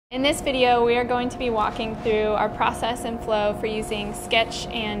In this video, we are going to be walking through our process and flow for using Sketch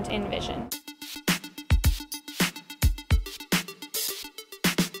and InVision.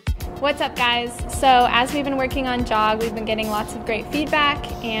 What's up, guys? So as we've been working on Jog, we've been getting lots of great feedback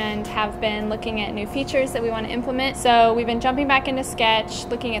and have been looking at new features that we want to implement. So we've been jumping back into Sketch,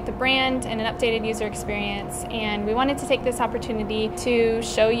 looking at the brand and an updated user experience, and we wanted to take this opportunity to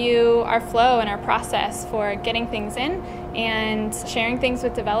show you our flow and our process for getting things in and sharing things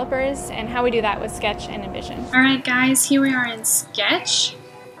with developers and how we do that with Sketch and InVision. Alright guys, here we are in Sketch.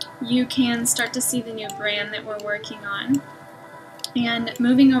 You can start to see the new brand that we're working on. And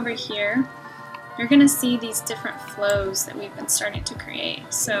moving over here, you're going to see these different flows that we've been starting to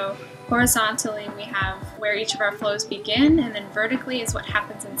create. So horizontally we have where each of our flows begin, and then vertically is what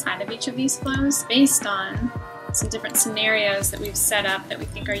happens inside of each of these flows based on some different scenarios that we've set up that we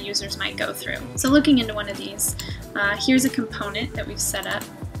think our users might go through. So looking into one of these, here's a component that we've set up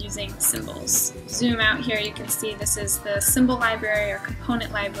using symbols. Zoom out here, you can see this is the symbol library or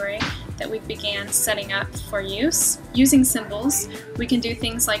component library that we began setting up for use. Using symbols, we can do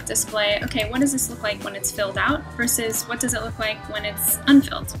things like display, okay, what does this look like when it's filled out versus what does it look like when it's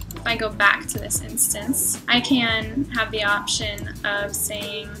unfilled. If I go back to this instance, I can have the option of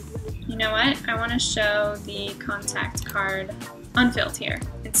saying, you know what, I want to show the contact card unfilled here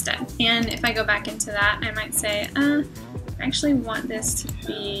instead. And if I go back into that, I might say, I actually want this to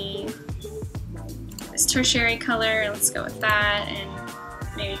be this tertiary color, let's go with that, and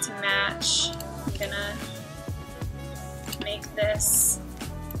maybe to match, I'm gonna make this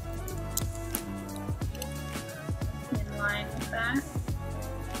in line with that.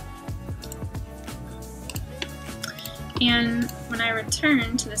 And when I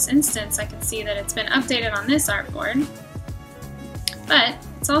return to this instance, I can see that it's been updated on this artboard, but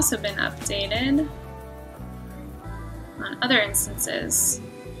it's also been updated on other instances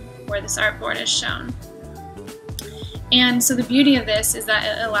where this artboard is shown. And so the beauty of this is that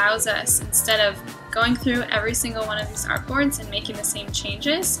it allows us, instead of going through every single one of these artboards and making the same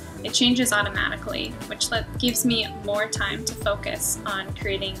changes, it changes automatically, which gives me more time to focus on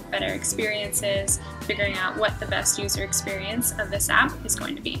creating better experiences, figuring out what the best user experience of this app is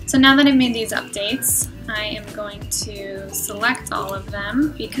going to be. So now that I've made these updates, I am going to select all of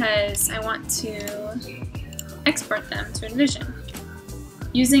them because I want to export them to InVision.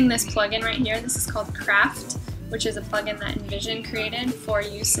 Using this plugin right here, this is called Craft, which is a plugin that InVision created for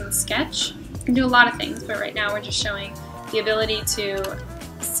use in Sketch. You can do a lot of things, but right now we're just showing the ability to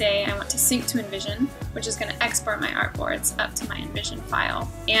say I want to sync to InVision, which is going to export my artboards up to my InVision file.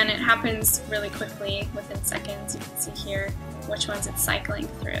 And it happens really quickly, within seconds. You can see here which ones it's cycling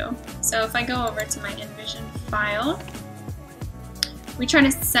through. So if I go over to my InVision file, we try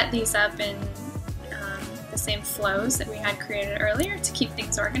to set these up in the same flows that we had created earlier to keep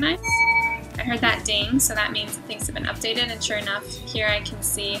things organized. I heard that ding, so that means that things have been updated, and sure enough, here I can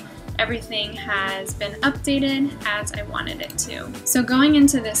see everything has been updated as I wanted it to. So going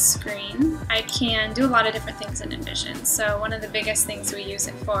into this screen, I can do a lot of different things in InVision. So one of the biggest things we use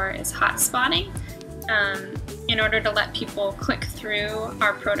it for is hotspotting, in order to let people click through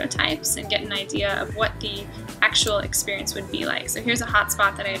our prototypes and get an idea of what the actual experience would be like. So here's a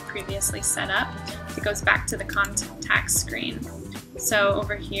hotspot that I had previously set up. It goes back to the contact screen. So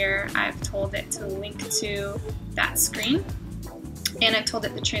over here, I've told it to link to that screen, and I've told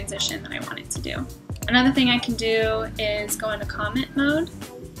it the transition that I want it to do. Another thing I can do is go into comment mode,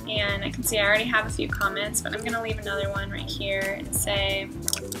 and I can see I already have a few comments, but I'm going to leave another one right here and say,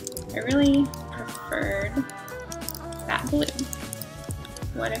 I really preferred that blue.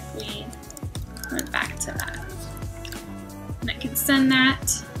 What if we went back to that? And I can send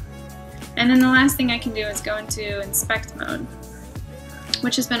that. And then the last thing I can do is go into inspect mode,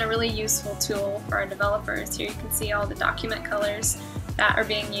 which has been a really useful tool for our developers. Here you can see all the document colors that are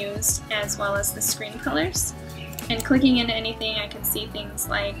being used, as well as the screen colors. And clicking into anything, I can see things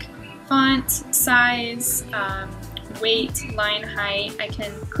like font, size, weight, line height. I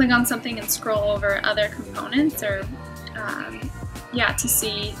can click on something and scroll over other components, or to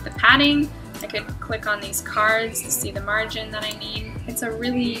see the padding. I could click on these cards to see the margin that I need. It's a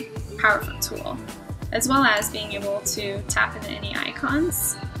really powerful tool, as well as being able to tap into any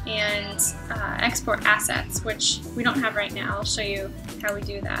icons and export assets, which we don't have right now. I'll show you how we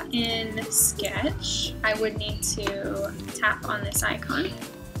do that. In Sketch, I would need to tap on this icon,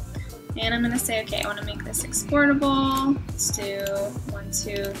 and I'm going to say, okay, I want to make this exportable. Let's do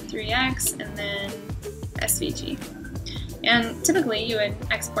 123x and then SVG. And typically you would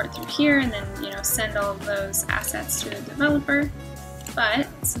export through here and then send all of those assets to the developer. But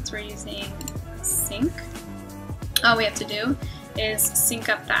since we're using sync, all we have to do is sync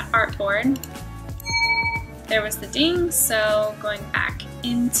up that artboard. There was the ding, so going back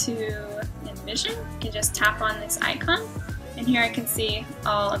into InVision, you can just tap on this icon, and here I can see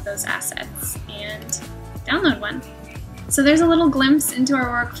all of those assets and download one. So there's a little glimpse into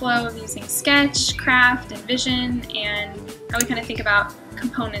our workflow of using Sketch, Craft, InVision, and how we kind of think about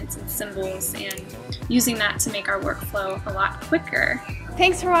components and symbols and using that to make our workflow a lot quicker.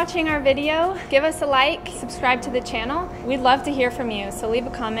 Thanks for watching our video. Give us a like, subscribe to the channel. We'd love to hear from you, so leave a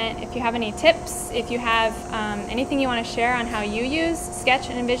comment if you have any tips, if you have anything you want to share on how you use Sketch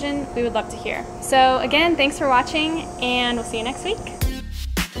and InVision, we would love to hear. So again, thanks for watching, and we'll see you next week.